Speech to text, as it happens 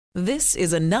This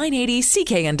is a 980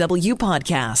 CKNW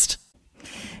podcast.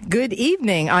 Good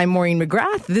evening. I'm Maureen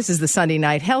McGrath. This is the Sunday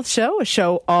Night Health Show, a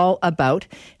show all about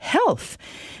health.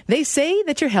 They say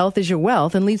that your health is your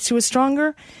wealth and leads to a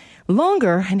stronger,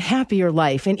 longer, and happier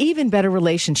life, and even better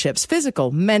relationships,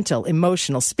 physical, mental,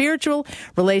 emotional, spiritual,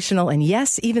 relational, and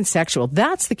yes, even sexual.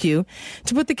 That's the cue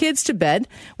to put the kids to bed.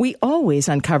 We always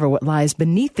uncover what lies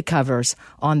beneath the covers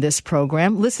on this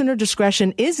program. Listener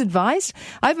discretion is advised.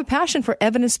 I have a passion for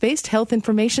evidence-based health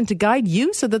information to guide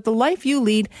you so that the life you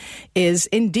lead is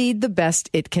indeed the best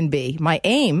it can be. My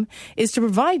aim is to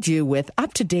provide you with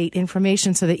up-to-date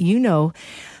information so that you know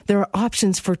there are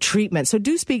options for treatment. So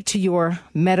do speak to your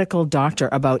medical doctor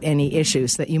about any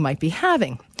issues that you might be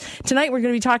having. Tonight, we're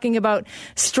going to be talking about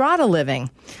strata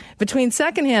living. Between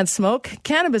secondhand smoke,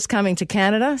 cannabis coming to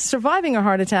Canada, surviving a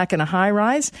heart attack in a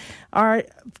high-rise, our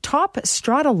top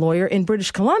strata lawyer in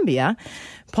British Columbia,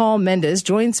 Paul Mendes,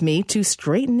 joins me to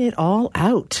straighten it all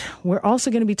out. We're also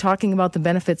going to be talking about the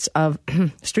benefits of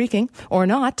streaking, or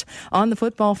not, on the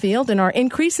football field and our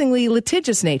increasingly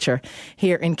litigious nature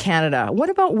here in Canada. What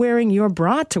about wearing your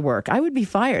bra to work? I would be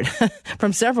fired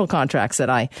from several contracts that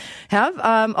I have.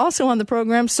 Also on the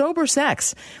program, sober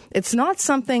sex. It's not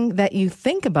something that you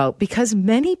think about because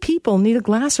many people need a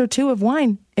glass or two of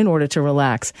wine in order to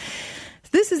relax.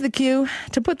 This is the cue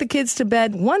to put the kids to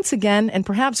bed once again and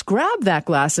perhaps grab that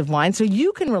glass of wine so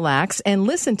you can relax and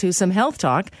listen to some health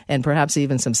talk and perhaps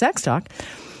even some sex talk.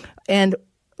 And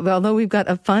although we've got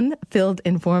a fun-filled,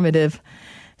 informative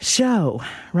show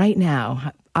right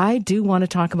now, I do want to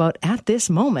talk about, at this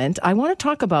moment, I want to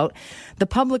talk about the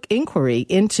public inquiry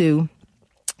into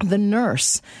the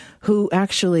nurse who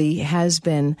actually has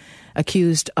been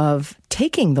accused of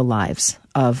taking the lives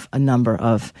of a number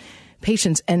of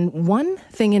patients. And one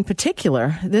thing in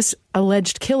particular, this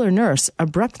alleged killer nurse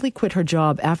abruptly quit her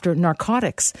job after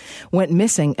narcotics went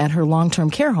missing at her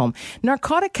long-term care home.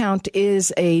 Narcotic count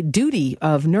is a duty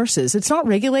of nurses. It's not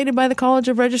regulated by the College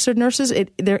of Registered Nurses.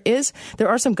 There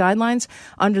are some guidelines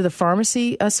under the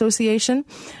Pharmacy Association,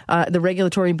 the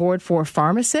regulatory board for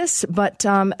pharmacists. But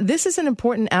this is an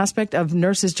important aspect of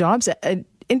nurses' jobs.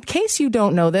 In case you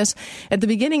don't know this, at the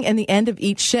beginning and the end of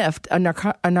each shift, a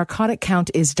narcotic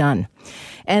count is done.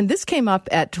 And this came up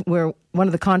at one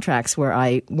of the contracts where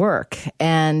I work,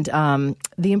 and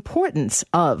the importance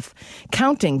of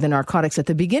counting the narcotics at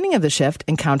the beginning of the shift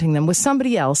and counting them with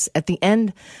somebody else at the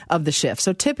end of the shift.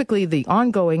 So typically the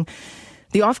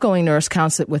offgoing nurse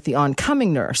counts it with the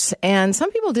oncoming nurse. And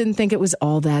some people didn't think it was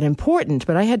all that important,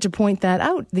 but I had to point that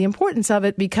out, the importance of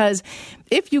it, because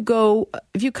if you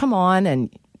come on and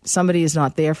somebody is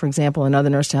not there, for example, another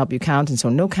nurse to help you count, and so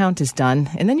no count is done,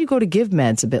 and then you go to give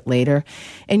meds a bit later,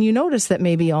 and you notice that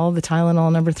maybe all the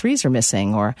Tylenol number 3s are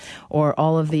missing, or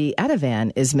all of the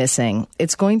Ativan is missing,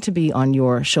 it's going to be on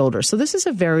your shoulder. So this is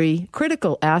a very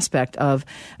critical aspect of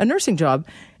a nursing job,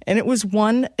 and it was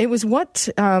kind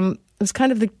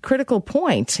of the critical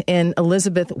point in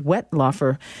Elizabeth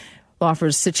Wetlaufer's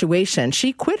situation.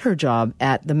 She quit her job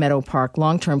at the Meadow Park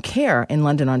Long-Term Care in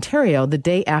London, Ontario, the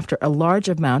day after a large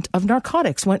amount of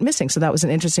narcotics went missing. So that was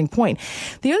an interesting point.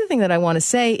 The other thing that I want to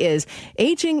say is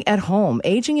aging at home,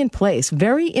 aging in place,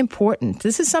 very important.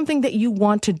 This is something that you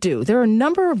want to do. There are a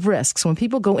number of risks when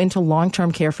people go into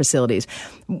long-term care facilities.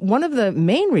 One of the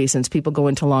main reasons people go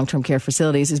into long-term care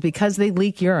facilities is because they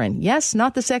leak urine. Yes,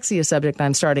 not the sexiest subject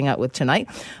I'm starting out with tonight,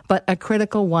 but a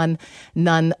critical one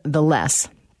nonetheless.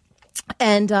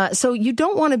 And so you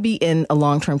don't want to be in a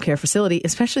long-term care facility,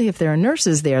 especially if there are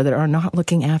nurses there that are not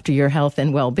looking after your health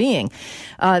and well-being.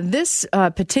 This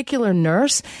particular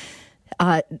nurse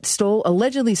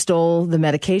allegedly stole the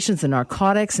medications, the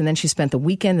narcotics, and then she spent the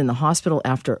weekend in the hospital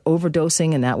after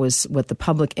overdosing, and that was what the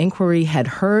public inquiry had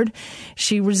heard.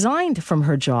 She resigned from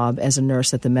her job as a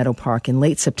nurse at the Meadow Park in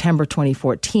late September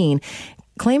 2014,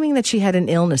 claiming that she had an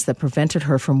illness that prevented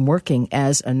her from working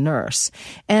as a nurse.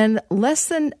 And less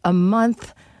than a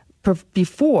month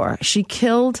before, she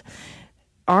killed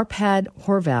Arpad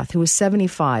Horvath, who was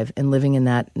 75 and living in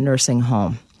that nursing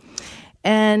home.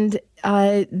 And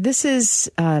this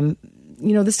is,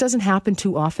 this doesn't happen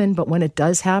too often, but when it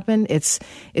does happen, it's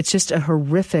just a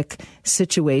horrific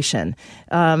situation.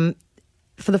 For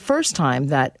the first time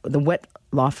that the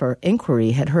Wetlaufer inquiry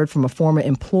had heard from a former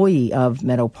employee of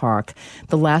Meadow Park,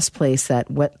 the last place that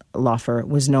Wetlaufer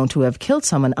was known to have killed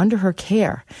someone under her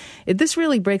care. This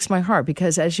really breaks my heart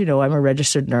because, as you know, I'm a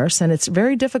registered nurse, and it's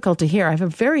very difficult to hear. I have a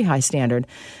very high standard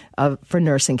for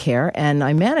nursing care, and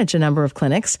I manage a number of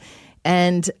clinics.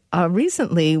 And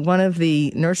recently, one of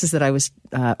the nurses that I was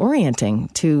orienting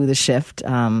to the shift,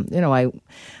 I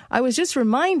was just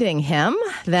reminding him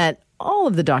that all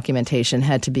of the documentation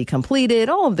had to be completed.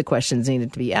 All of the questions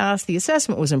needed to be asked. The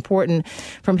assessment was important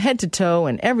from head to toe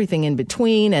and everything in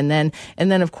between. And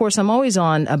then, of course, I'm always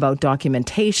on about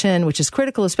documentation, which is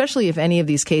critical, especially if any of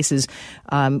these cases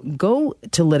go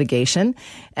to litigation.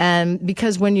 And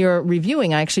because when you're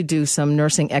reviewing, I actually do some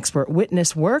nursing expert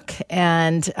witness work.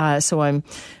 And so I'm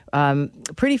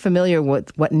pretty familiar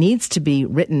with what needs to be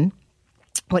written,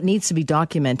 what needs to be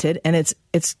documented. And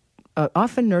it's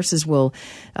often nurses will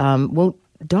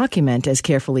document as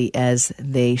carefully as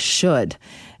they should.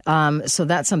 So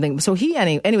that's something. So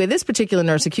anyway, this particular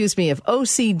nurse accused me of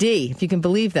OCD, if you can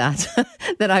believe that,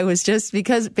 that I was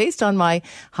because based on my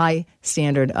high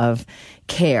standard of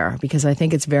care, because I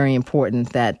think it's very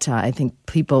important that I think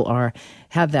people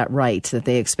have that right, that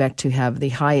they expect to have the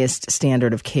highest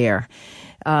standard of care.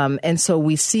 And so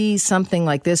we see something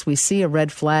like this. We see a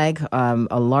red flag.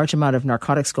 A large amount of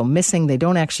narcotics go missing. They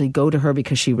don't actually go to her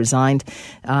because she resigned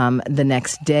the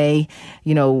next day.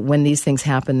 You know, when these things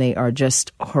happen, they are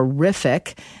just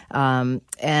horrific.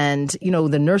 And, you know,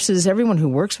 the nurses, everyone who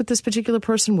works with this particular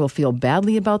person will feel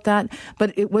badly about that.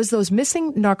 But it was those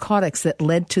missing narcotics that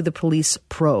led to the police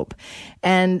probe.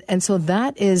 And so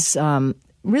that is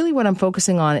really what I'm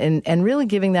focusing on, and really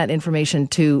giving that information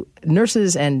to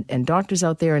nurses and doctors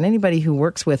out there and anybody who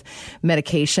works with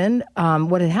medication.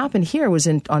 What had happened here was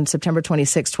on September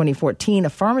 26, 2014, a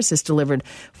pharmacist delivered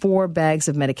 4 bags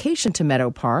of medication to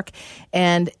Meadow Park,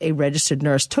 and a registered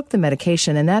nurse took the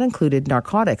medication, and that included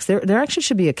narcotics. There actually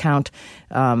should be an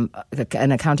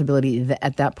accountability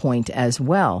at that point as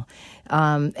well.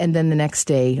 And then the next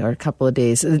day, or a couple of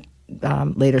days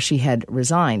later, she had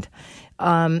resigned.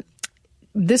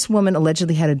 This woman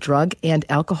allegedly had a drug and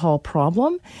alcohol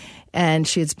problem, and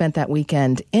she had spent that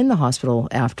weekend in the hospital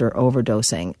after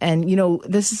overdosing. And, you know,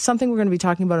 this is something we're going to be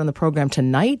talking about on the program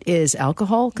tonight, is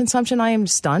alcohol consumption. I am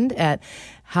stunned at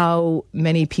how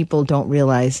many people don't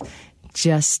realize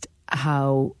just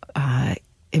how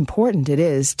important it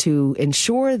is to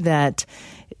ensure that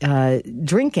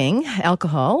drinking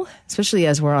alcohol, especially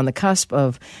as we're on the cusp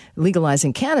of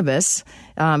legalizing cannabis,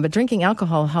 but drinking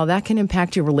alcohol, how that can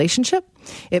impact your relationship.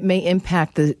 It may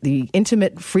impact the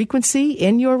intimate frequency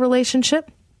in your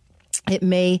relationship. It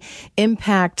may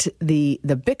impact the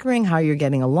bickering, how you're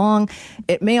getting along.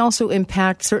 It may also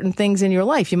impact certain things in your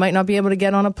life. You might not be able to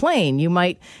get on a plane. You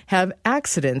might have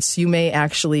accidents. You may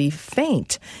actually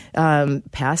faint,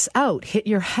 pass out, hit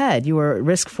your head. You are at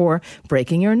risk for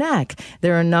breaking your neck.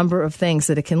 There are a number of things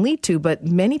that it can lead to, but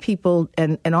many people,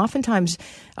 and oftentimes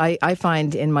I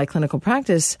find in my clinical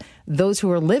practice, those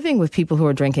who are living with people who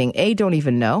are drinking, A, don't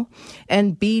even know,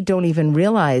 and B, don't even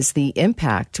realize the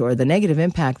impact or the negative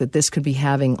impact that this could be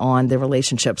having on their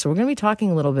relationship. So we're going to be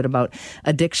talking a little bit about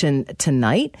addiction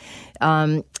tonight.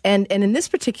 And in this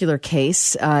particular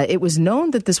case, it was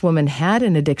known that this woman had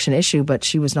an addiction issue, but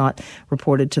she was not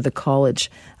reported to the college,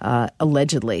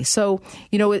 allegedly. So,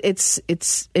 you know, it's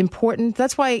important.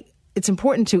 That's why it's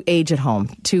important to age at home,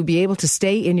 to be able to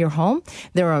stay in your home.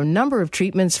 There are a number of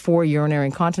treatments for urinary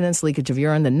incontinence, leakage of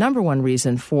urine, the number one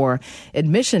reason for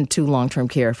admission to long-term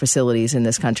care facilities in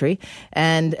this country.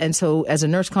 And so as a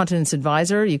nurse continence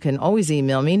advisor, you can always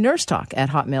email me,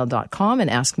 nursetalk@hotmail.com, and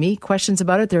ask me questions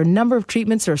about it. There are a number of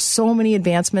treatments. There are so many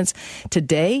advancements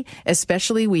today,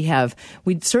 especially we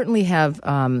certainly have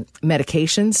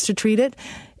medications to treat it.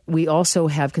 We also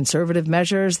have conservative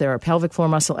measures. There are pelvic floor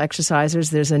muscle exercisers.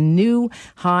 There's a new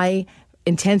high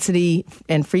intensity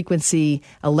and frequency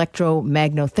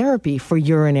electromagnotherapy for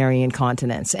urinary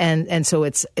incontinence. And so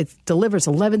it delivers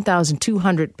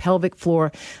 11,200 pelvic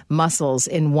floor muscles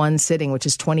in one sitting, which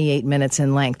is 28 minutes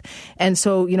in length. And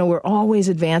so, you know, we're always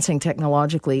advancing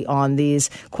technologically on these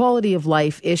quality of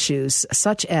life issues,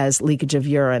 such as leakage of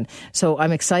urine. So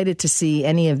I'm excited to see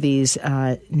any of these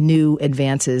new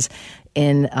advances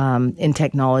in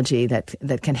technology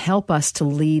that can help us to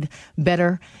lead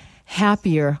better,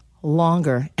 happier,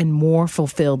 longer, and more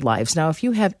fulfilled lives. Now, if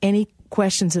you have any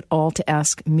questions at all to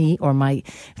ask me or my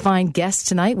fine guest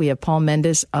tonight, we have Paul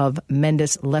Mendes of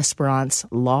Mendes L'Esperance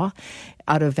Law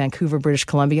out of Vancouver, British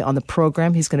Columbia on the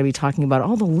program. He's going to be talking about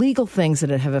all the legal things that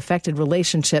have affected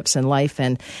relationships and life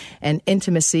and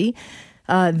intimacy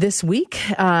this week.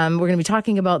 We're going to be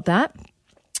talking about that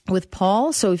with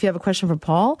Paul. So if you have a question for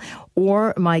Paul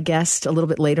or my guest a little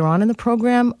bit later on in the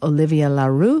program, Olivia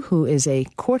LaRue, who is a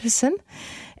courtesan.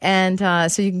 And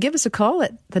so you can give us a call.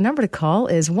 The number to call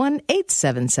is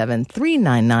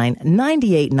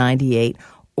 1-877-399-9898.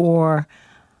 Or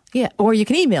you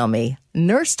can email me,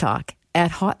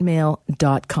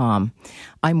 nursetalk@hotmail.com.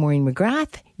 I'm Maureen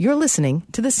McGrath. You're listening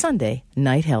to the Sunday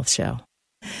Night Health Show.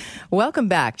 Welcome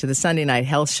back to the Sunday Night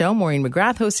Health Show. Maureen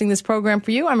McGrath hosting this program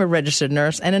for you. I'm a registered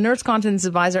nurse and a nurse continence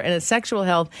advisor and a sexual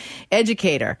health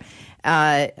educator.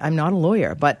 I'm not a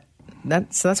lawyer, but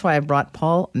that's why I brought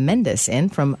Paul Mendes in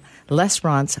from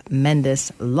L'Esperance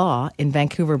Mendes Law in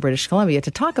Vancouver, British Columbia,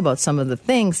 to talk about some of the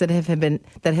things that have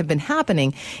been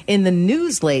happening in the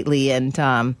news lately.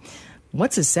 And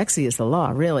what's as sexy as the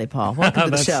law, really, Paul? Welcome to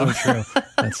the show. That's so true.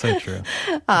 That's so true.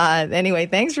 Anyway,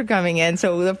 thanks for coming in.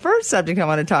 So the first subject I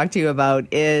want to talk to you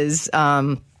about is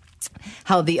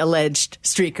how the alleged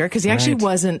streaker, because he actually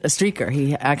wasn't a streaker.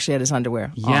 He actually had his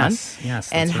underwear on.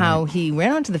 Yes. And how he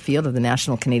ran onto the field of the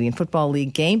National Canadian Football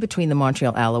League game between the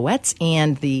Montreal Alouettes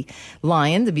and the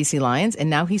BC Lions. And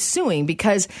now he's suing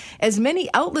because, as many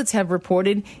outlets have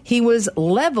reported, he was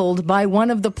leveled by one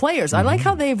of the players. I like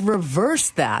how they've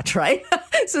reversed that, right?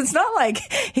 So it's not like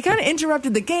he kind of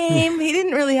interrupted the game. He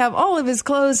didn't really have all of his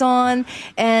clothes on.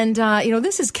 And,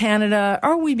 this is Canada.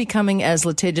 Are we becoming as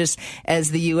litigious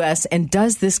as the U.S.? And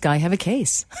does this guy have a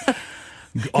case?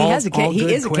 He has a case.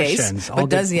 He is a case. But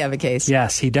does he have a case?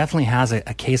 Yes, he definitely has a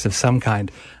case of some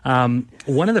kind.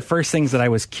 One of the first things that I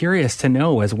was curious to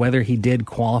know was whether he did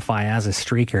qualify as a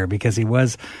streaker, because he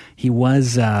was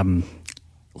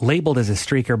labeled as a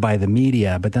streaker by the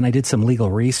media. But then I did some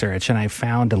legal research and I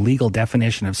found a legal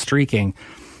definition of streaking.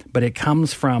 But it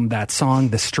comes from that song,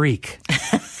 The Streak,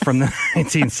 from the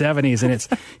 1970s. And it's,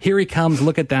 here he comes,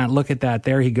 look at that,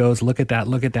 there he goes, look at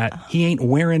that. He ain't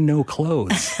wearing no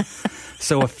clothes.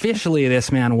 So officially,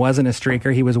 this man wasn't a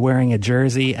streaker. He was wearing a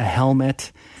jersey, a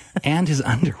helmet, and his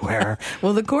underwear.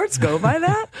 Will the courts go by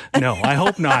that? No, I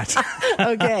hope not.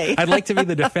 Okay. I'd like to be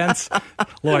the defense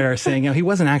lawyer saying, he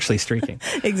wasn't actually streaking.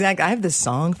 Exactly. I have this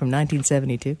song from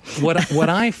 1972. What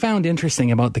I found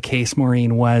interesting about the case,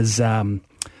 Maureen, was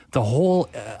the whole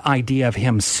idea of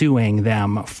him suing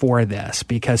them for this,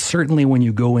 because certainly when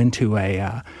you go into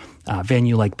a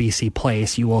venue like BC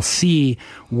Place, you will see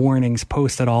warnings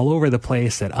posted all over the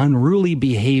place that unruly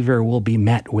behavior will be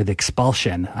met with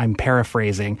expulsion. I'm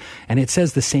paraphrasing. And it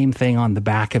says the same thing on the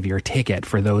back of your ticket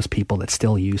for those people that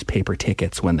still use paper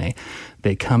tickets when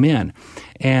they come in.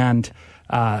 And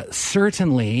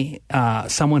certainly,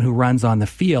 someone who runs on the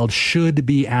field should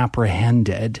be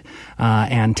apprehended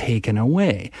and taken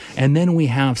away. And then we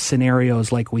have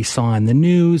scenarios like we saw in the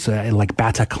news, like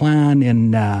Bataclan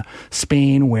in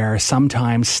Spain, where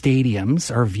sometimes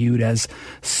stadiums are viewed as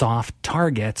soft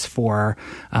targets for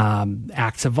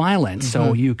acts of violence. Mm-hmm.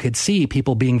 So you could see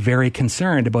people being very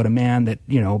concerned about a man that,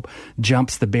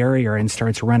 jumps the barrier and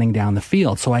starts running down the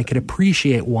field. So I could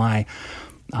appreciate why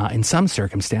in some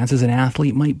circumstances, an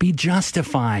athlete might be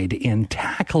justified in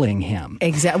tackling him.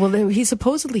 Exactly. Well, he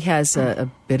supposedly has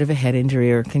a bit of a head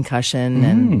injury or concussion,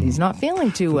 and he's not feeling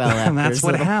too well after. That's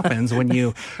what happens when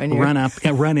you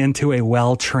run into a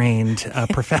well-trained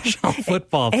professional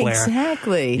football player.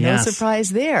 Exactly. Yes. No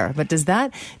surprise there. But did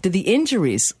the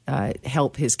injuries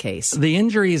help his case? The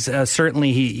injuries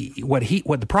certainly.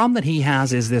 What the problem that he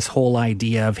has is this whole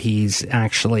idea of he's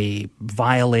actually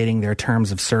violating their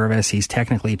terms of service. He's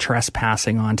technically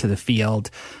trespassing onto the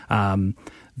field.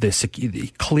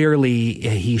 Clearly,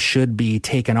 he should be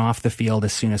taken off the field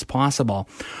as soon as possible.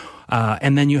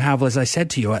 And then you have, as I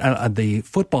said to you, the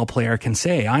football player can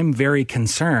say, "I'm very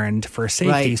concerned for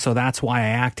safety, right. So that's why I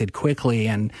acted quickly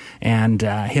and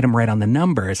hit him right on the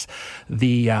numbers."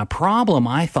 The problem,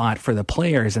 I thought, for the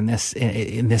players in this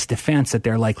defense that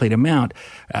they're likely to mount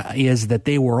is that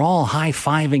they were all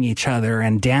high-fiving each other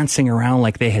and dancing around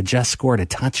like they had just scored a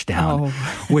touchdown,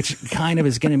 which kind of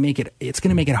is going to make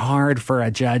it hard for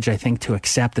a judge, I think, to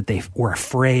accept that they were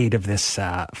afraid of this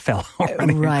fellow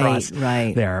running across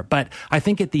there. But I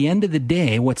think at the end of the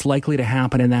day, what's likely to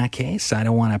happen in that case, I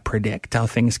don't want to predict how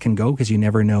things can go because you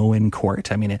never know in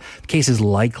court. I mean, the case is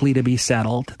likely to be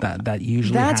settled. That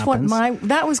usually happens.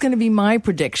 That was going to be my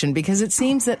prediction, because it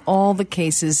seems that all the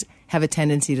cases have a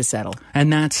tendency to settle.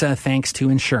 And that's thanks to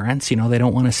insurance. They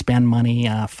don't want to spend money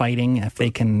fighting if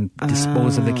they can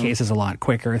dispose of the cases a lot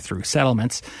quicker through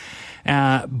settlements.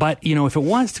 But if it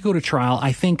was to go to trial,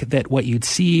 I think that what you'd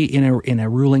see in a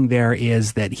ruling there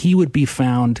is that he would be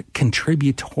found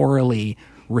contributorily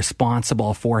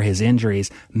responsible for his injuries,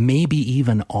 maybe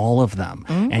even all of them.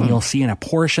 Mm-hmm. And you'll see an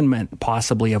apportionment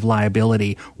possibly of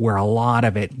liability where a lot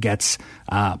of it gets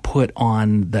put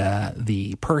on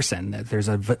the person. There's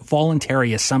a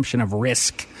voluntary assumption of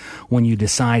risk when you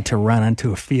decide to run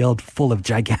onto a field full of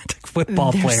gigantic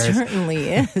football players. There certainly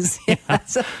is.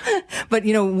 Yes. But,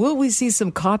 will we see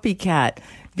some copycat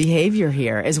behavior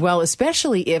here as well,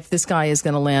 especially if this guy is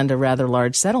going to land a rather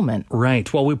large settlement.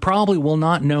 Right. Well, we probably will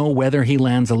not know whether he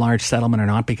lands a large settlement or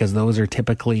not because those are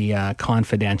typically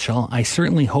confidential. I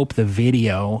certainly hope the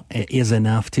video is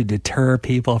enough to deter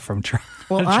people from trying.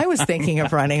 Well, I was thinking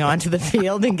of running onto the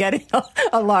field and getting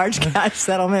a large cash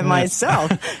settlement myself,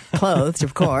 clothed,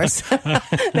 of course.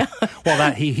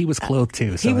 Well, he was clothed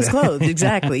too. So. He was clothed,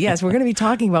 exactly. Yes, we're going to be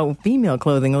talking about female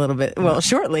clothing a little bit. Well,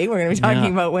 shortly, we're going to be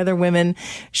talking about whether women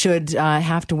should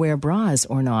have to wear bras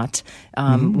or not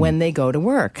when they go to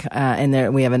work. And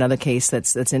there, we have another case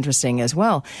that's interesting as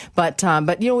well. But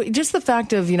just the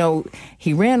fact of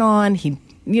he ran on,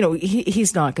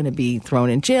 he's not going to be thrown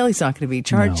in jail. He's not going to be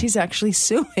charged. No. He's actually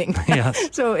suing. Yes.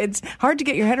 So it's hard to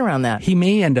get your head around that. He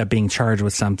may end up being charged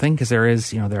with something because there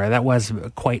is, that was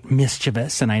quite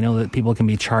mischievous. And I know that people can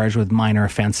be charged with minor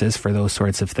offenses for those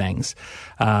sorts of things.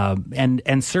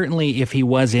 And certainly if he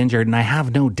was injured, and I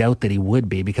have no doubt that he would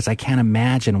be, because I can't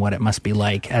imagine what it must be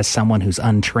like as someone who's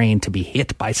untrained to be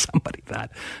hit by somebody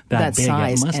that big.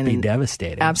 Size. It must be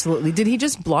devastating. Absolutely. Did he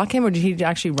just block him or did he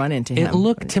actually run into him? It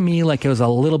looked to me like it was a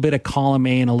little bit of column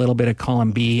A and a little bit of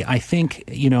column B. I think,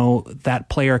 that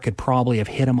player could probably have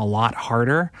hit him a lot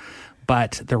harder.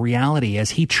 But the reality is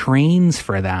he trains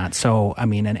for that. So, I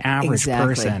mean, an average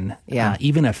person,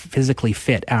 even a physically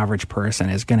fit average person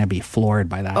is going to be floored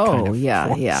by that kind of force.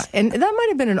 Yeah. And that might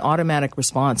have been an automatic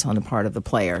response on the part of the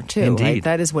player, too. Indeed. Right?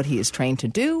 That is what he is trained to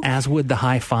do. As would the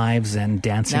high fives and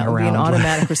dancing around. That would be an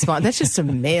automatic response. That's just a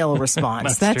male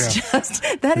response. That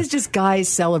is just guys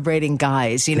celebrating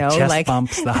guys, The chest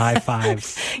bumps, the high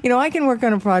fives. I can work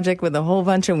on a project with a whole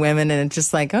bunch of women and it's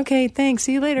just like, okay, thanks,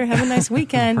 see you later, have a nice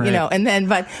weekend, Right. And then,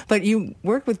 but you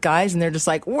work with guys and they're just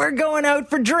like, we're going out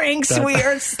for drinks. We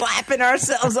are slapping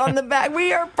ourselves on the back.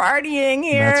 We are partying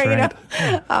here. That's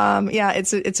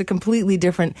right. It's a completely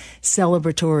different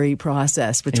celebratory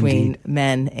process between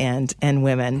men and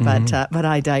women. But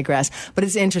I digress. But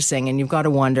it's interesting. And you've got to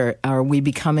wonder, are we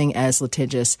becoming as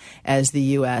litigious as the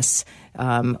U.S.,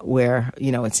 where,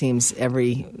 it seems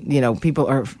people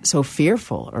are so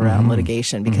fearful around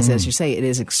litigation because, as you say, it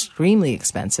is extremely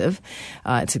expensive.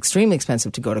 It's extremely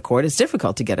expensive to go to court. It's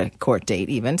difficult to get a court date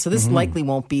even. So this likely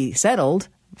won't be settled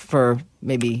for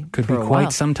maybe could for be a quite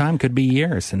while. some time, could be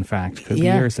years, in fact. Could be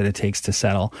years that it takes to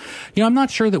settle. I'm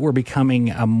not sure that we're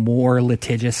becoming a more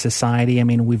litigious society. I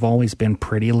mean, we've always been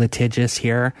pretty litigious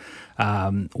here.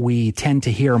 We tend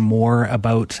to hear more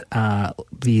about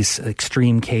these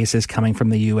extreme cases coming from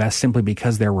the U.S. simply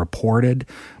because they're reported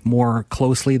more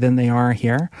closely than they are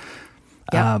here.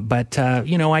 Yeah. I'll going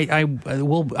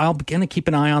to keep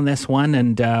an eye on this one,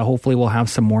 and hopefully we'll have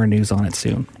some more news on it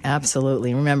soon.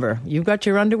 Absolutely. Remember, you've got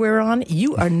your underwear on.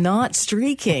 You are not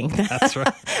streaking. That's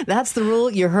right. That's the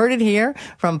rule. You heard it here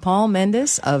from Paul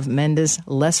Mendes of Mendes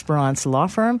Lesperance Law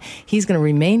Firm. He's going to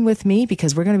remain with me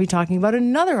because we're going to be talking about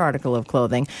another article of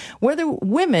clothing, whether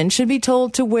women should be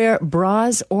told to wear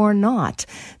bras or not.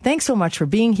 Thanks so much for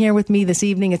being here with me this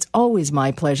evening. It's always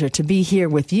my pleasure to be here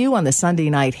with you on the Sunday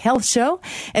Night Health Show.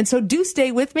 And so do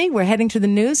stay with me. We're heading to the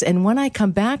news. And when I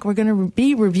come back, we're going to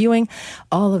be reviewing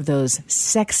all of those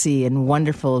sexy and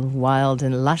wonderful, wild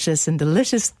and luscious and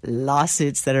delicious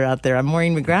lawsuits that are out there. I'm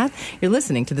Maureen McGrath. You're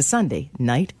listening to the Sunday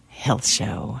Night Health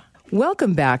Show.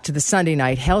 Welcome back to the Sunday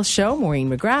Night Health Show. Maureen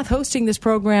McGrath hosting this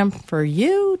program for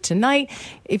you tonight.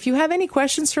 If you have any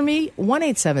questions for me,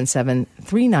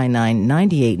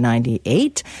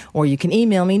 1-877-399-9898, or you can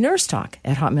email me,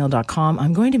 nursetalk@hotmail.com.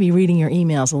 I'm going to be reading your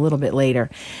emails a little bit later.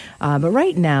 But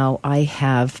right now, I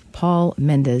have Paul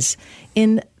Mendes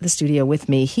in the studio with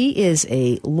me. He is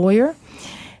a lawyer.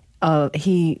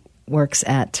 He works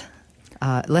at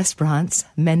Lesperance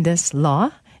Mendes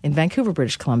Law in Vancouver,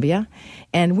 British Columbia.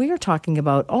 And we are talking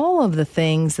about all of the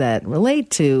things that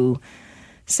relate to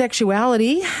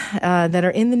sexuality that are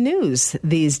in the news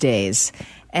these days.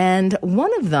 And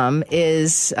one of them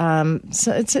is,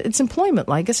 it's employment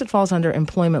law. I guess it falls under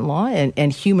employment law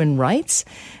and human rights.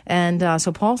 And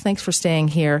so, Paul, thanks for staying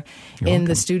here in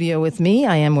the studio with me.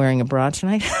 I am wearing a bra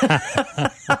tonight.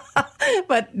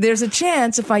 But there's a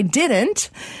chance if I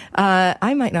didn't,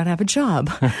 I might not have a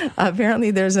job.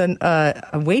 Apparently, there's a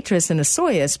waitress in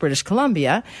Osoyoos, British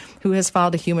Columbia, who has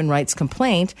filed a human rights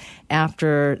complaint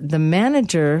after the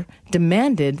manager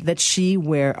demanded that she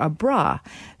wear a bra.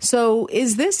 So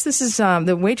this is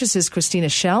the waitress is Christina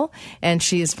Schell, and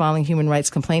she is filing human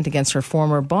rights complaint against her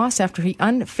former boss after he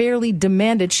unfairly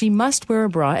demanded she must wear a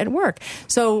bra at work.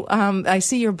 So I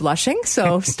see you're blushing,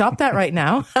 so stop that right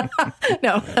now.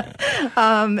 No.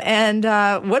 And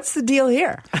what's the deal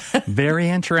here? Very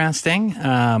interesting.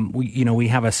 We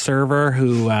have a server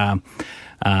who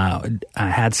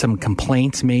had some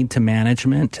complaints made to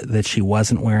management that she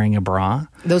wasn't wearing a bra.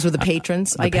 Those were the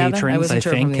patrons, I gather? Patrons, I wasn't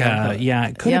sure think.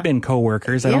 It could have been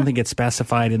coworkers. I don't think it's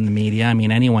specified in the media. I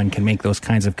mean, anyone can make those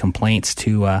kinds of complaints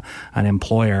to an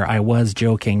employer. I was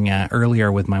joking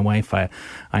earlier with my wife.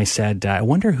 I said, I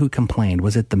wonder who complained.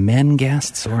 Was it the men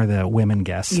guests or the women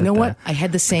guests? You know what? I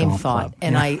had the same thought,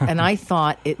 and I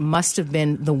thought it must have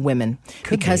been the women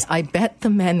because I bet the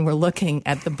men were looking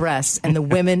at the breasts and the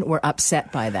women were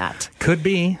upset by that. Could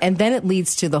be. And then it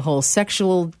leads to the whole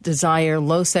sexual desire,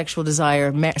 low sexual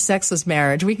desire, sexless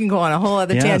marriage. We can go on a whole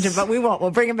other tangent, but we won't.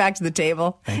 We'll bring it back to the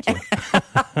table. Thank you.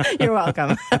 You're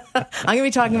welcome. I'm going to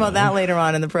be talking about that later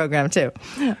on in the program too.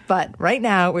 But right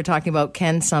now we're talking about,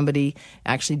 can somebody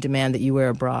actually demand that you wear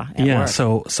a bra at work?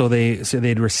 So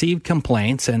they'd received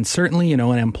complaints, and certainly, an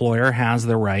employer has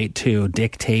the right to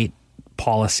dictate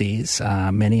policies.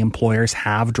 Many employers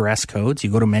have dress codes.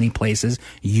 You go to many places,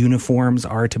 uniforms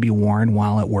are to be worn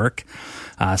while at work.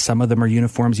 Some of them are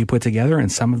uniforms you put together,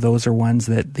 and some of those are ones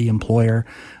that the employer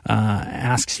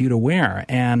asks you to wear.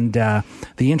 And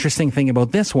the interesting thing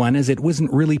about this one is it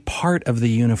wasn't really part of the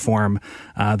uniform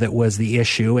that was the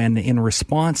issue. And in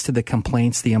response to the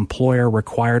complaints, the employer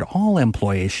required all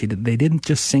employees. They didn't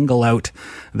just single out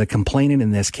the complainant in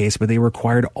this case, but they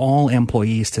required all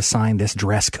employees to sign this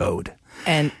dress code.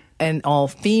 And all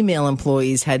female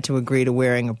employees had to agree to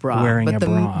wearing a bra.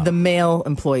 The male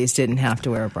employees didn't have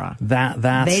to wear a bra.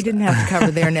 They didn't have to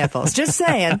cover their nipples. Just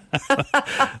saying.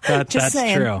 That's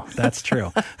true. That's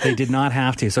true. They did not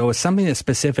have to. So it was something that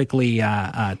specifically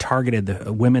targeted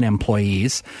the women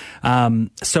employees.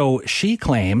 So she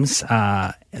claims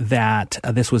that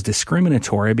this was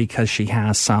discriminatory because she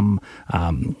has some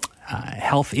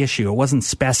health issue. It wasn't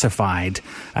specified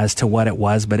as to what it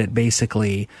was, but it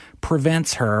basically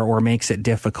prevents her or makes it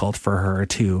difficult for her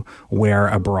to wear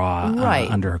a bra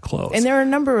under her clothes. And there are a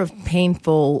number of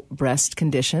painful breast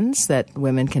conditions that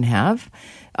women can have.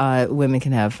 Women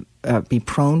can be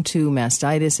prone to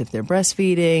mastitis if they're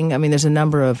breastfeeding. I mean, there's a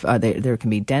number of there can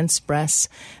be dense breasts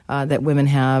that women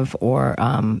have, or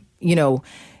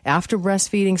after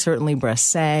breastfeeding, certainly breasts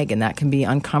sag, and that can be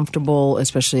uncomfortable,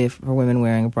 especially for women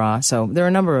wearing a bra. So there are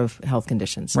a number of health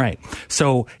conditions. Right.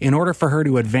 So in order for her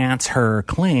to advance her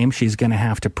claim, she's going to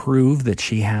have to prove that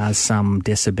she has some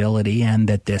disability and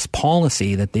that this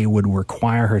policy that they would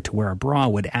require her to wear a bra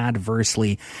would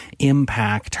adversely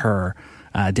impact her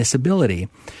disability.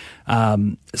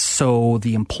 So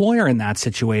the employer in that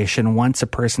situation, once a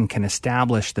person can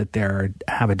establish that they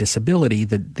have a disability,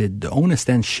 the onus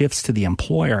then shifts to the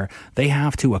employer. They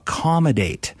have to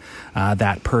accommodate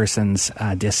that person's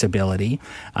disability.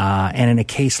 And in a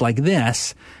case like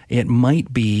this, it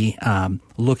might be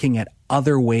looking at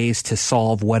other ways to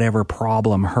solve whatever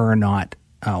problem her not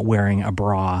wearing a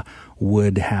bra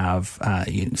would have,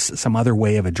 some other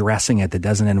way of addressing it that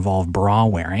doesn't involve bra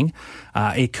wearing.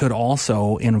 It could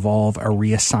also involve a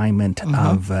reassignment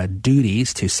of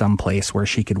duties to some place where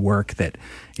she could work that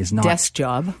is not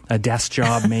a desk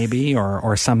job maybe,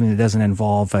 or something that doesn't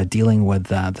involve dealing with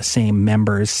the same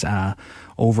members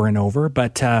over and over.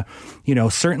 But,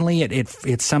 certainly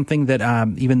it's something that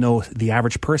even though the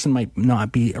average person might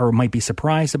not be or might be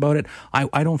surprised about it,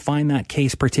 I don't find that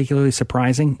case particularly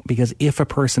surprising, because if a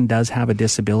person does have a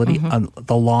disability,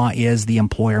 the law is the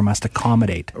employer must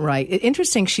accommodate. Right.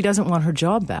 Interesting. She doesn't want her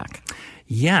job back.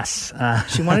 Yes.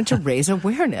 She wanted to raise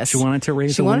awareness. She wanted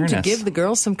to give the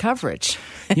girls some coverage.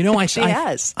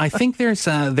 I think there's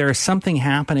something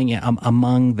happening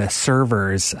among the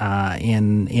servers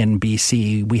in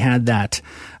BC. We had that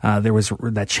there was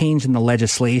that change in the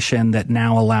legislation that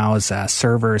now allows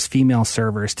female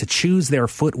servers, to choose their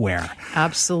footwear.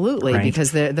 Absolutely, right?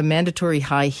 Because the mandatory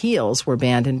high heels were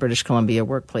banned in British Columbia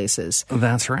workplaces.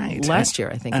 That's right. Last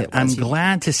year, I think it was. I'm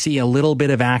glad to see a little bit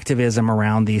of activism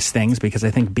around these things, because I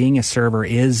think being a server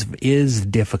is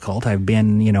difficult. I've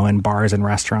been, in bars and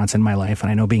restaurants in my life,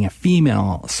 and I know being a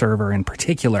female server in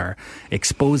particular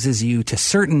exposes you to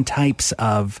certain types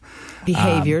of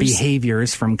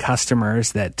behaviors from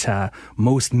customers that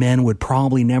most men would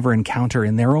probably never encounter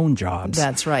in their own jobs.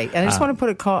 That's right. And I just want to put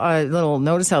a little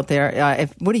notice out there.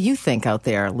 What do you think out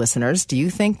there, listeners? Do you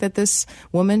think that this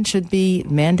woman should be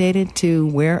mandated to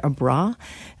wear a bra?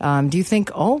 Do you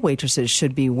think all waitresses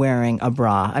should be wearing a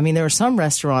bra? I mean, there are some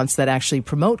restaurants that actually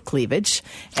promote cleavage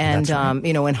and,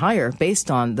 and hire based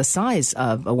on the size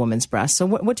of a woman's breast. So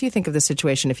what do you think of this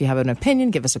situation? If you have an opinion,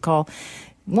 give us a call.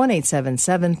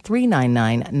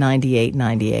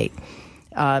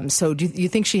 1-877-399-9898. So do you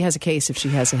think she has a case if she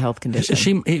has a health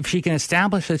condition? If she can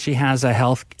establish that she has a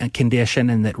health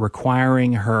condition and that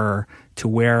requiring her to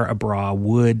wear a bra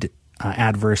would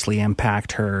adversely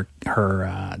impact her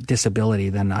disability,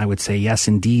 then I would say yes,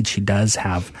 indeed, she does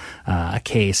have a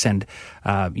case. And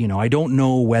I don't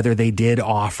know whether they did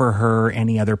offer her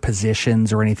any other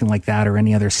positions or anything like that, or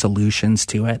any other solutions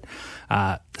to it.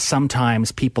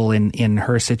 Sometimes people in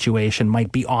her situation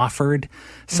might be offered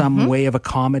some way of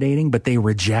accommodating, but they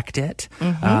reject it.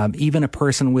 Even a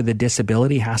person with a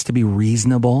disability has to be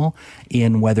reasonable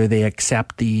in whether they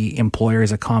accept the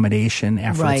employer's accommodation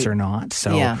efforts or not.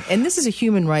 So, yeah, and this is a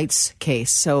human rights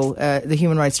case, so the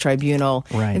Human Rights Tribunal,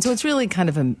 and so it's really kind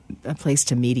of a place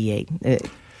to mediate.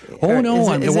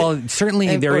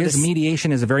 Certainly there is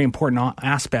mediation is a very important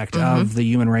aspect of the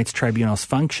Human Rights Tribunal's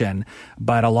function,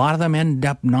 but a lot of them end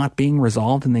up not being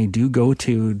resolved, and they do go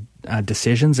to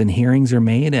decisions, and hearings are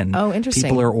made, and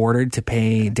people are ordered to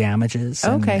pay damages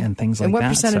and things like that. And what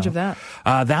percentage of that?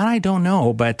 That I don't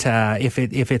know, but if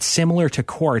it's similar to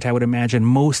court, I would imagine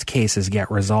most cases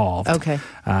get resolved.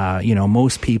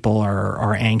 Most people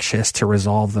are anxious to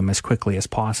resolve them as quickly as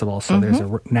possible, so there's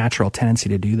a natural tendency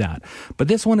to do that. But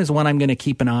this one is one I'm going to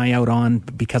keep an eye out on,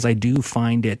 because I do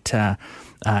find it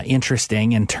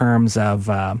interesting in terms of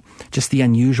just the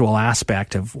unusual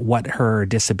aspect of what her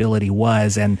disability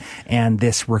was, and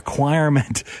this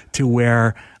requirement to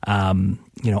wear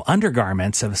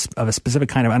undergarments of a specific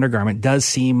kind of undergarment does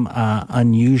seem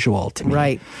unusual to me.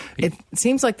 Right. It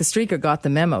seems like the streaker got the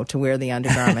memo to wear the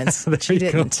undergarments. She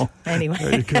didn't. Go. Anyway.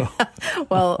 There you go.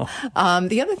 Well,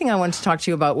 the other thing I wanted to talk to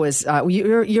you about was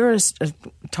you're a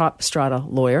top strata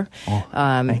lawyer.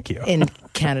 Thank you. In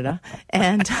Canada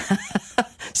and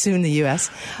soon the U.S.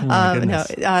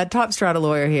 Top strata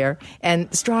lawyer here.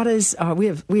 And stratas, we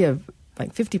have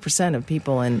like 50% of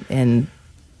people in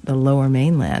the Lower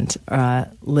Mainland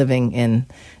living in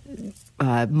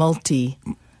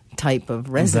multi-type of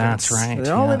residence. That's right.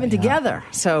 They're all living together.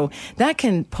 So that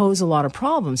can pose a lot of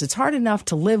problems. It's hard enough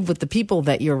to live with the people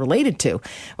that you're related to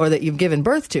or that you've given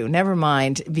birth to, never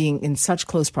mind being in such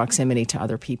close proximity to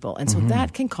other people. And so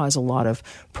that can cause a lot of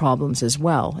problems as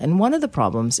well. And one of the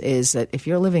problems is that if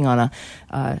you're living on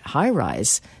a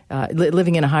high-rise,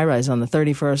 living in a high-rise on the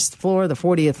 31st floor, the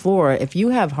 40th floor, if you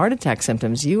have heart attack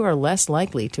symptoms, you are less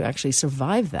likely to actually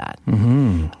survive that.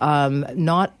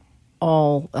 Not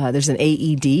all, there's an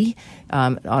AED,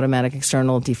 automatic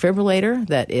external defibrillator,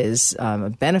 that is a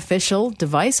beneficial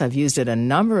device. I've used it a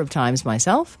number of times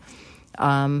myself.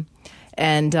 And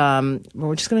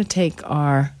we're just going to take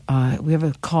we have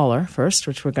a caller first,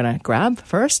 which we're going to grab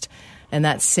first. And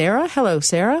that's Sarah. Hello,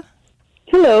 Sarah.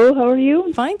 Hello, how are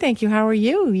you? Fine, thank you. How are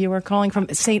you? You were calling from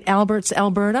St. Albert's,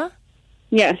 Alberta?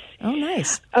 Yes. Oh,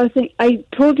 nice. I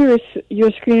told your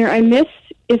screener I missed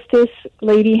if this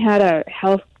lady had a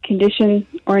health condition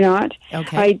or not.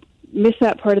 Okay. I missed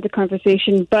that part of the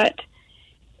conversation, but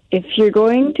if you're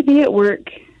going to be at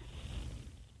work,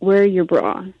 wear your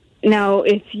bra. Now,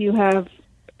 if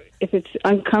it's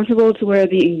uncomfortable to wear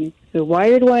the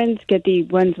wired ones, get the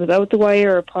ones without the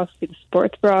wire or possibly the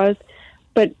sports bras.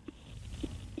 But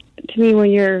to me, when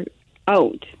you're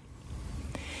out,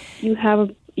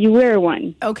 you wear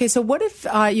one. Okay, so what if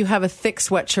you have a thick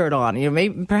sweatshirt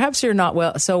on? Perhaps you're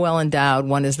not so well endowed.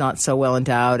 One is not so well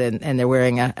endowed, and they're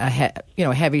wearing a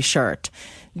heavy shirt.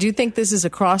 Do you think this is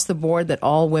across the board that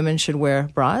all women should wear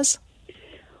bras?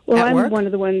 Well, I'm work? one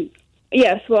of the ones.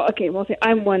 Yes. Well, okay. Well,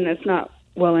 I'm one that's not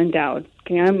well endowed.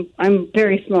 Okay, I'm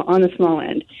very small, on the small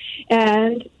end,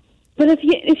 but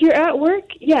if you're at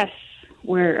work, yes,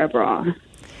 wear a bra.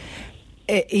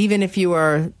 Even if you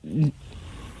are.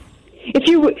 If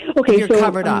you're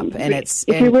covered up and if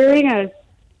you're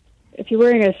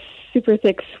wearing a super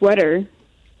thick sweater,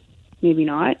 maybe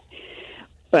not,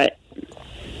 but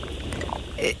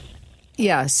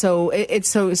so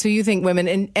you think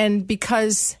women and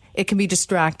because it can be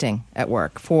distracting at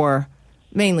work for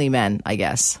mainly men, I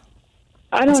guess.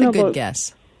 I don't know. That's a good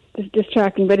guess. It's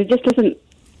distracting, but it just doesn't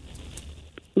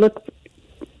look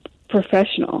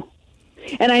professional.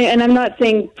 And I'm not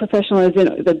saying professional as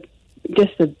in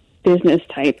just the business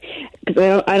type,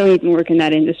 because I don't even work in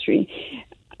that industry.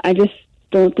 I just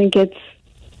don't think it's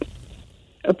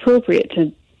appropriate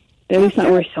to at least not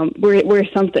wear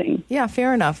something. Yeah,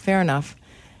 fair enough.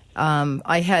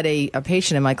 I had a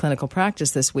patient in my clinical practice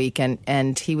this week,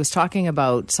 and he was talking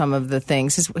about some of the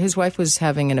things. His wife was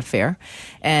having an affair,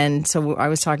 and so I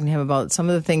was talking to him about some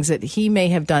of the things that he may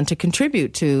have done to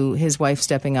contribute to his wife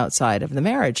stepping outside of the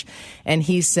marriage. And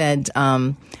he said,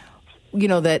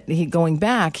 that going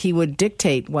back, he would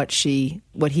dictate what he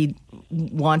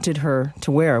wanted her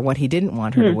to wear, what he didn't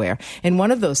want her to wear. And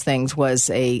one of those things was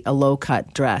a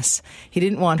low-cut dress. He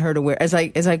didn't want her to wear, as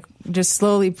I just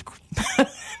slowly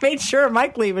made sure my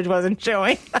cleavage wasn't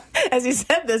showing as he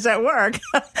said this at work.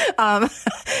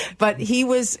 But he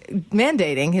was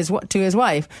mandating to his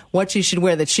wife what she should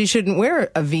wear, that she shouldn't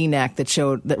wear a V-neck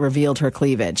that revealed her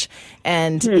cleavage.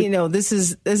 And, this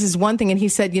is one thing. And he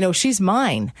said, she's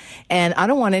mine and I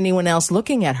don't want anyone else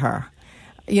looking at her.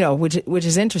 Which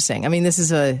is interesting. I mean, this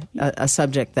is a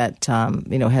subject that,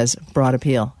 has broad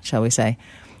appeal, shall we say.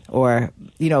 Or,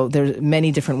 there's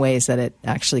many different ways that it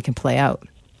actually can play out.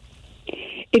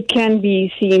 It can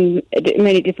be seen in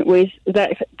many different ways.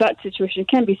 That situation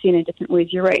can be seen in different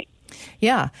ways. You're right.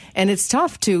 Yeah. And it's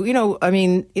tough to,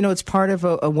 it's part of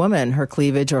a woman, her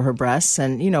cleavage or her breasts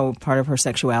and, part of her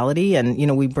sexuality.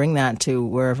 And, we bring that to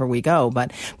wherever we go.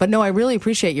 But no, I really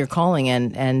appreciate your calling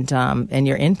and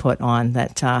your input on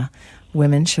that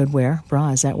women should wear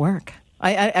bras at work.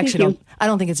 I actually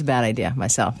don't think it's a bad idea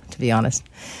myself, to be honest.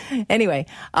 Anyway,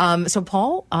 so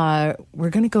Paul, we're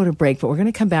going to go to break, but we're going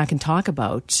to come back and talk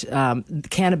about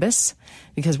cannabis,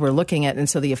 because we're looking at, and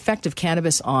so the effect of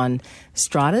cannabis on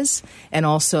stratas, and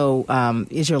also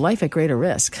is your life at greater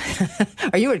risk?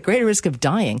 Are you at greater risk of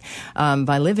dying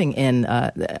by living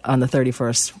on the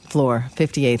 31st floor,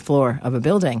 58th floor of a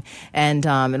building? And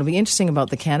it'll be interesting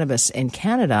about the cannabis in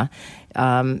Canada.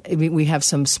 We have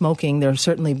some smoking. There have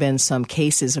certainly been some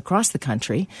cases across the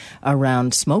country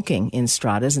around smoking in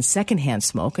stratas and secondhand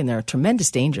smoke, and there are tremendous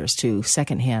dangers to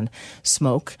secondhand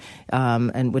smoke,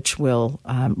 and which we'll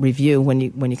review when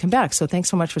you come back. So thanks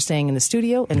so much for staying in the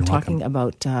studio and talking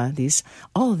about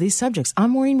all of these subjects.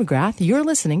 I'm Maureen McGrath. You're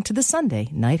listening to the Sunday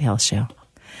Night Health Show.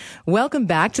 Welcome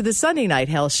back to the Sunday Night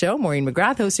Health Show. Maureen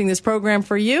McGrath hosting this program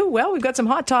for you. Well, we've got some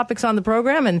hot topics on the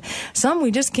program and some we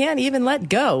just can't even let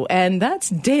go. And that's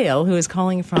Dale, who is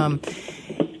calling from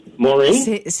Maureen?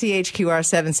 CHQR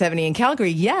 770 in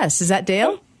Calgary. Yes, is that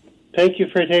Dale? Thank you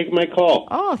for taking my call.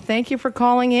 Oh, thank you for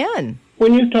calling in.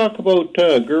 When you talk about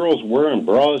girls wearing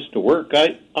bras to work,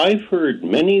 I've heard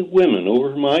many women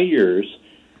over my years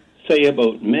say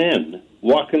about men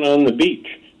walking on the beach,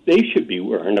 they should be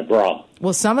wearing a bra.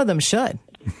 Well, some of them should.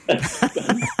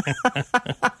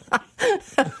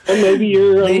 Maybe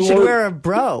you're they should wear a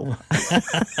bro.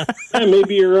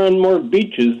 Maybe you're on more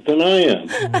beaches than I am.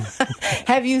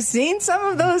 Have you seen some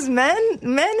of those men?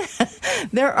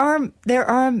 There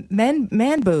are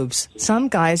man boobs. Some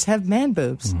guys have man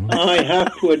boobs. I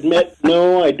have to admit,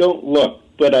 no, I don't look.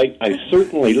 But I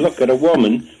certainly look at a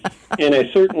woman, and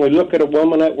I certainly look at a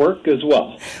woman at work as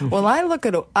well. Well, I look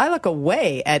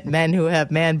away at men who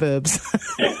have man boobs.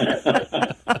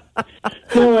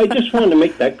 No, I just wanted to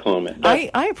make that comment.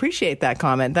 I appreciate that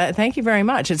comment. Thank you very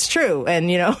much. It's true.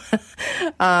 And,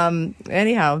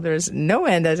 anyhow, there's no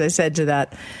end, as I said, to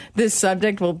this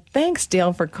subject. Well, thanks,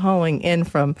 Dale, for calling in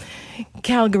from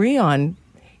Calgary on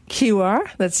QR.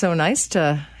 That's so nice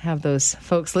to have those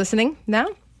folks listening now.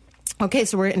 Okay,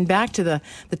 so we're getting back to the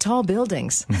tall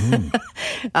buildings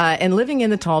and living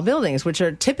in the tall buildings, which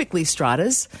are typically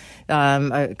stratas,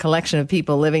 a collection of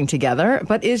people living together.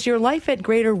 But is your life at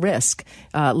greater risk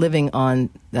living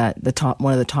on one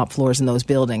of the top floors in those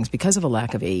buildings because of a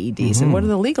lack of AEDs? And what are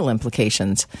the legal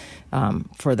implications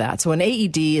for that? So an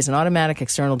AED is an automatic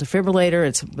external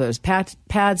defibrillator. There's pads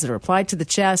that are applied to the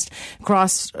chest,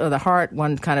 across the heart,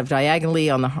 one kind of diagonally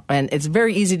and it's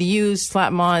very easy to use.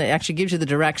 Slap them on. It actually gives you the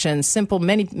directions. Simple.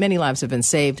 Many lives have been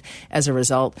saved as a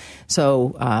result.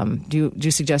 So do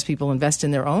you suggest people invest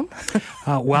in their own?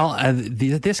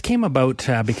 This came about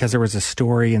because there was a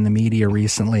story in the media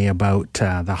recently about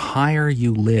the higher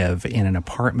you live in an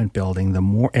apartment building, the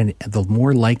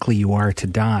more likely you are to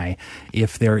die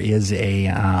if there is a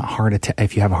heart attack.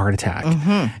 If you have a heart attack,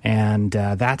 and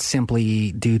that's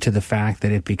simply due to the fact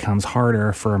that it becomes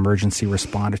harder for emergency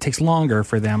responders. It takes longer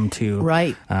for them to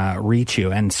reach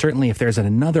you, and certainly if there's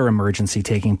another emergency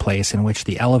taking place in which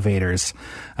the elevators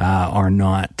are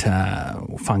not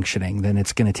functioning, then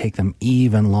it's going to take them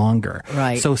even longer.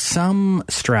 Right. So some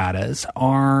stratas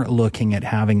are looking at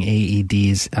having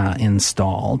AEDs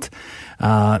installed.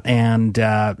 And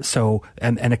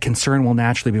a concern will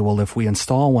naturally be, well, if we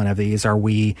install one of these, are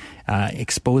we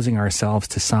exposing ourselves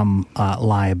to some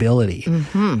liability?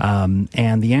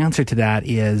 And the answer to that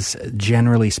is,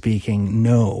 generally speaking,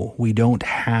 no. We don't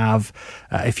have,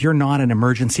 if you're not an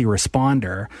emergency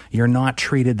responder, you're not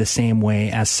treated the same way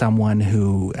as someone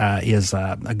who is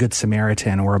a Good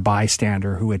Samaritan or a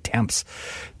bystander who attempts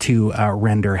to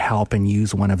render help and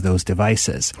use one of those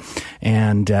devices.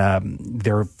 And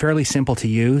they're fairly simple simple to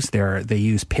use. They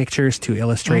use pictures to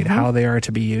illustrate how they are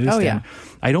to be used. Oh, yeah. And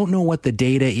I don't know what the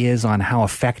data is on how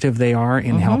effective they are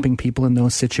in helping people in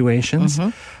those situations,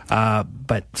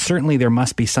 but certainly there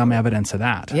must be some evidence of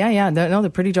that. Yeah. No, they're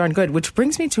pretty darn good, which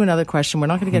brings me to another question. We're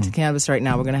not going to get to cannabis right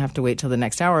now. We're going to have to wait till the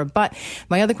next hour. But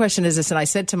my other question is this, and I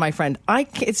said to my friend,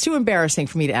 it's too embarrassing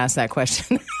for me to ask that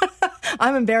question.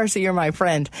 I'm embarrassed that you're my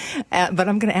friend, but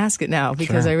I'm going to ask it now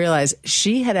because I realize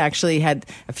she had actually had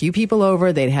a few people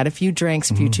over. They'd had a few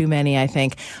drinks, a few too many, I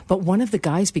think. But one of the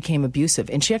guys became abusive,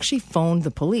 and she actually phoned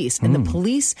the police. And the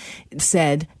police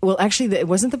said, well, actually, it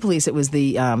wasn't the police. It was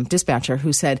the dispatcher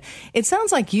who said, it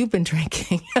sounds like you've been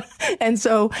drinking. And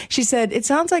so she said, it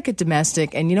sounds like a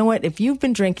domestic. And you know what? If you've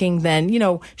been drinking, then,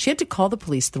 she had to call the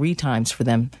police 3 times for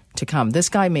them to come. This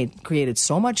guy created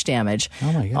so much damage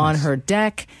on her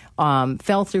deck.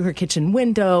 Fell through her kitchen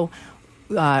window,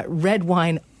 red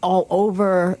wine all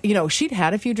over. She'd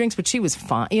had a few drinks, but she was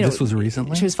fine. This was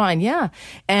recently? She was fine, yeah.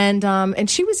 And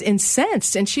she was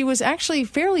incensed, and she was actually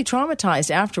fairly traumatized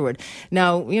afterward.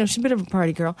 Now, she's a bit of a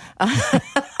party girl.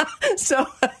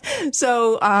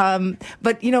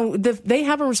 But they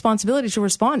have a responsibility to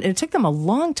respond, and it took them a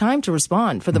long time to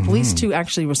respond, for the police to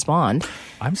actually respond.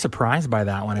 I'm surprised by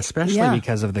that one, especially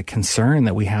because of the concern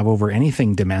that we have over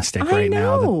anything domestic right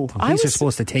now. The police are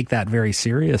supposed to take that very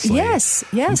seriously. Yes.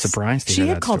 I'm surprised to hear that.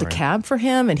 She had called a cab for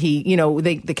him, and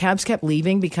the cabs kept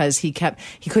leaving because he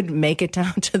couldn't make it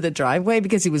down to the driveway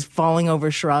because he was falling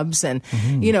over shrubs, and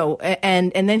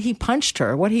and then he punched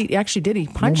her. What he actually did, he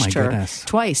punched her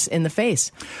twice in the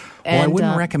face. Well, I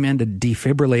wouldn't recommend a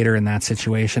defibrillator in that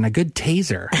situation. A good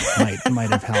taser might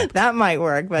have helped. That might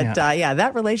work, but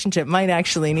that relationship might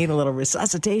actually need a little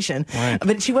resuscitation. Right.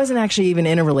 But she wasn't actually even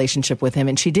in a relationship with him,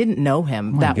 and she didn't know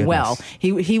him well.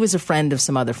 He was a friend of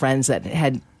some other friends that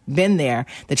had been there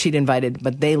that she'd invited,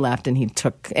 but they left, and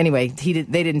they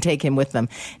didn't take him with them.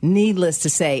 Needless to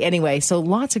say. Anyway, so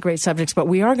lots of great subjects, but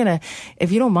we are going to,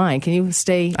 if you don't mind, can you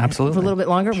stay for a little bit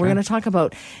longer? Sure. We're going to talk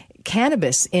about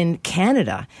cannabis in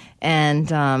Canada and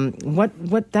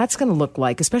what that's going to look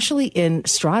like, especially in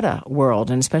strata world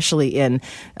and especially in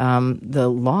the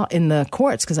law in the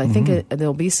courts, because I think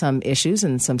there'll be some issues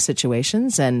and some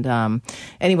situations. And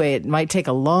anyway, it might take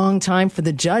a long time for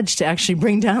the judge to actually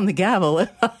bring down the gavel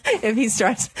if he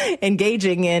starts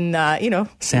engaging in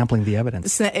sampling the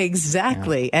evidence.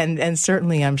 Exactly, and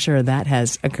certainly I'm sure that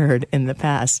has occurred in the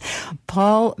past.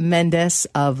 Paul Mendes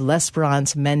of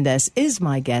L'Esperance Mendes is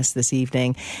my guest this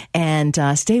evening, and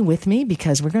stay with me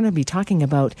because we're going to be talking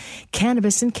about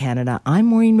cannabis in Canada. I'm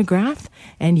Maureen McGrath,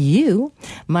 and you,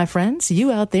 my friends, you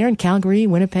out there in Calgary,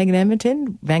 Winnipeg, and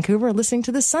Edmonton, Vancouver, are listening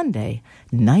to the Sunday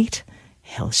Night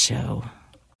Health Show.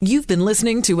 You've been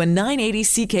listening to a 980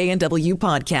 CKNW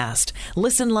podcast.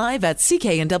 Listen live at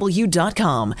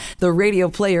cknw.com, the Radio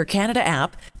Player Canada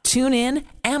app, tune in,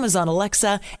 Amazon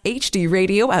Alexa, HD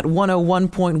Radio at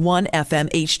 101.1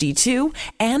 FM HD2,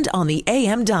 and on the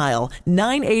AM dial,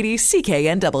 980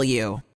 CKNW.